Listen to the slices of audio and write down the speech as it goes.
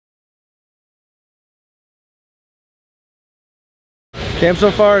Camp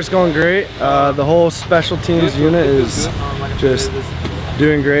so far is going great. The whole special teams unit is just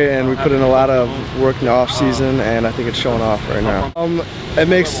doing great, and we put in a lot of work in the off season, and I think it's showing off right now. It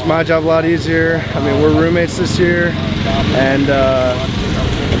makes my job a lot easier. I mean, we're roommates this year, and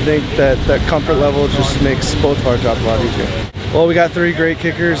I think that comfort level just makes both of our jobs a lot easier. Well, we got 3 great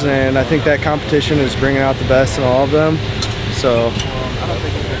kickers, and I think that competition is bringing out the best in all of them. So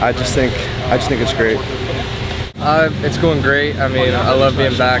I just think it's great. It's going great. I mean, I love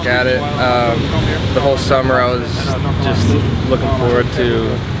being back at it. The whole summer I was just looking forward to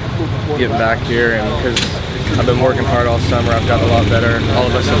getting back here, and because I've been working hard all summer, I've gotten a lot better. All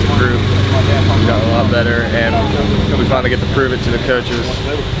of us as a group have gotten a lot better, and we finally get to prove it to the coaches,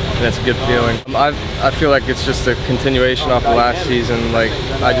 and it's a good feeling. I feel like it's just a continuation off of last season. Like,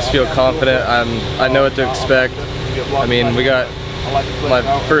 I just feel confident. I know what to expect. I mean, we got my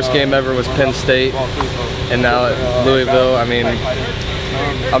first game ever was Penn State, and now at Louisville. I mean,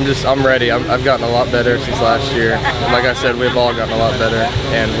 I'm ready. I've gotten a lot better since last year. Like I said, we've all gotten a lot better,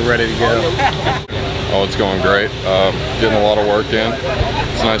 and we're ready to go. Oh, it's going great. Getting a lot of work in.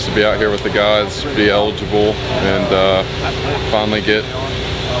 It's nice to be out here with the guys, be eligible, and finally get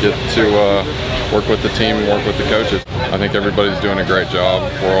to work with the team and work with the coaches. I think everybody's doing a great job.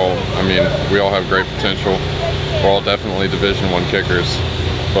 We all have great potential. We're all definitely Division I kickers,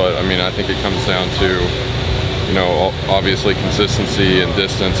 but I mean, I think it comes down to, you know, obviously consistency and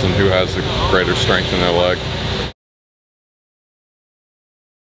distance and who has the greater strength in their leg.